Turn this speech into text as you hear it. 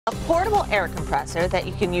A portable air compressor that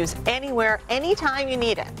you can use anywhere, anytime you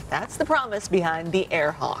need it. That's the promise behind the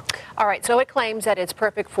AirHawk. All right, so it claims that it's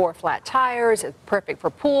perfect for flat tires, it's perfect for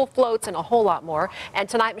pool floats, and a whole lot more. And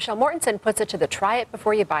tonight, Michelle Mortensen puts it to the try it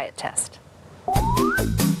before you buy it test.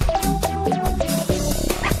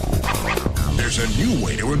 There's a new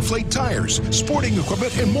way to inflate tires, sporting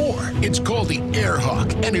equipment, and more. It's called the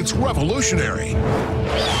AirHawk, and it's revolutionary.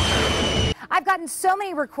 I've gotten so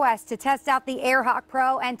many requests to test out the AirHawk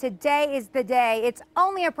Pro, and today is the day. It's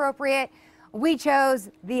only appropriate. We chose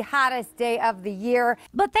the hottest day of the year.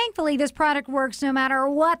 But thankfully, this product works no matter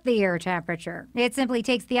what the air temperature. It simply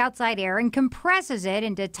takes the outside air and compresses it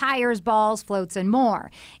into tires, balls, floats, and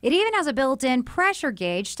more. It even has a built-in pressure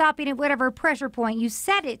gauge, stopping at whatever pressure point you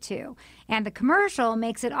set it to. And the commercial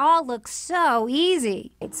makes it all look so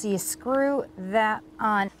easy. So you screw that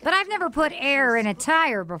on. But I've never put air in a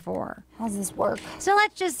tire before. How does this work? So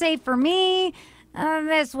let's just say for me,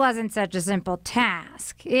 this wasn't such a simple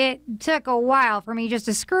task. It took a while for me just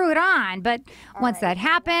to screw it on, but once that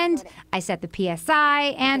happened, I set the PSI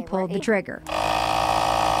and pulled the trigger.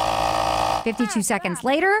 52 seconds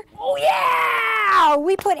later, oh yeah!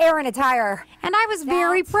 We put air in a tire. And I was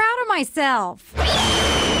very proud of myself.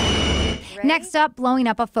 Next up, blowing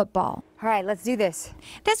up a football. All right, let's do this.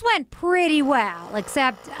 This went pretty well,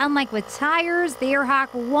 except unlike with tires, the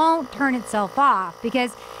AirHawk won't turn itself off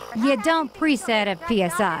because you don't preset a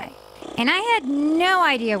PSI. And I had no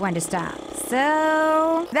idea when to stop.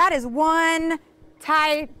 So that is one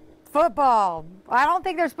tight football. I don't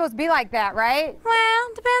think they're supposed to be like that, right? Well,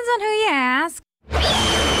 depends on who you ask.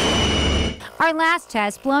 Our last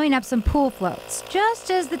test, blowing up some pool floats,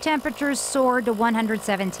 just as the temperatures soared to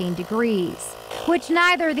 117 degrees, which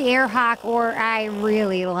neither the AirHawk or I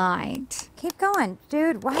really liked. Keep going,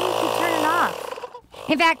 dude. Why do you keep turning off?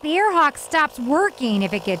 In fact, the AirHawk stops working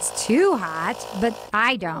if it gets too hot, but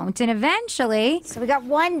I don't, and eventually... So we got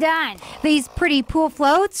one done. These pretty pool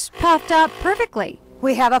floats puffed up perfectly.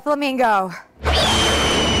 We have a flamingo.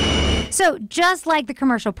 So just like the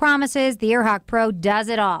commercial promises, the AirHawk Pro does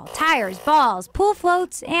it all. Tires, balls, pool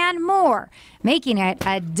floats, and more, making it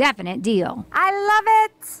a definite deal. I love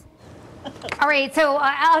it. All right, so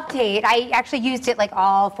update. I actually used it like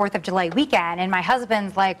all 4th of July weekend, and my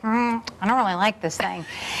husband's like, I don't really like this thing.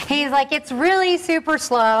 He's like, it's really super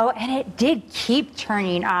slow, and it did keep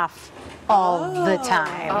turning off all the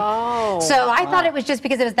time. So I thought it was just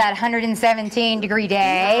because it was that 117-degree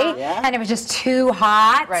day, and it was just too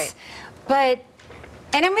hot. Right. But,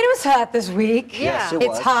 and I mean, it was hot this week. Yes,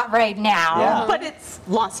 it's hot right now. But it's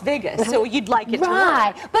Las Vegas, so you'd like it to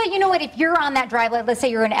Right. work. But you know what? If you're on that drive, let's say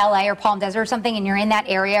you're in LA or Palm Desert or something, and you're in that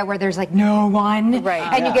area where there's like no one,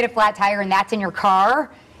 and you get a flat tire and that's in your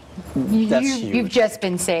car, you've just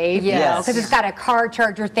been saved. Yes. Because it's got a car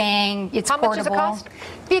charger thing. It's How portable. much does it cost?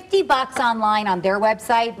 $50 online on their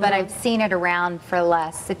website, but I've seen it around for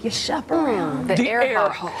less if you shop around. The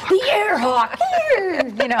AirHawk. The AirHawk.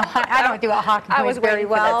 You know, I don't do a hawk voice very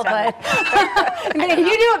well, but you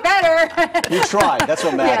do it better. You tried. That's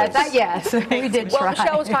what matters. Yes, we did Well, try.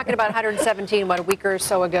 Michelle was talking about 117 about a week or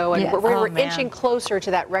so ago, and Yes. we're inching closer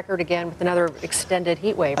to that record again with another extended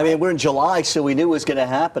heat wave. I mean, we're in July, so we knew it was going to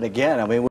happen again. I mean,